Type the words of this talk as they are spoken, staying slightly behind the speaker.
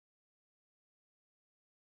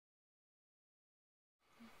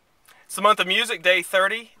It's the month of music, day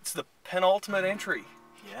 30. It's the penultimate entry.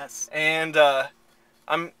 Yes. And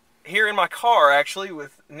I'm here in my car, actually,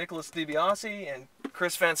 with DiBiase and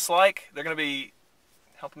Krys VanSlyke. They're going to be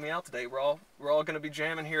helping me out today. We're all going to be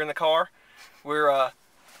jamming here in the car. We're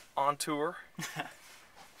on tour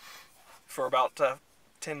for about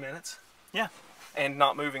 10 minutes. Yeah. And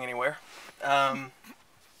not moving anywhere.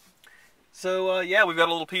 So yeah, we've got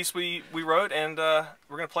a little piece we wrote, and we're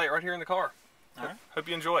going to play it right here in the car. All right. Hope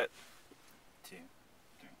you enjoy it. 2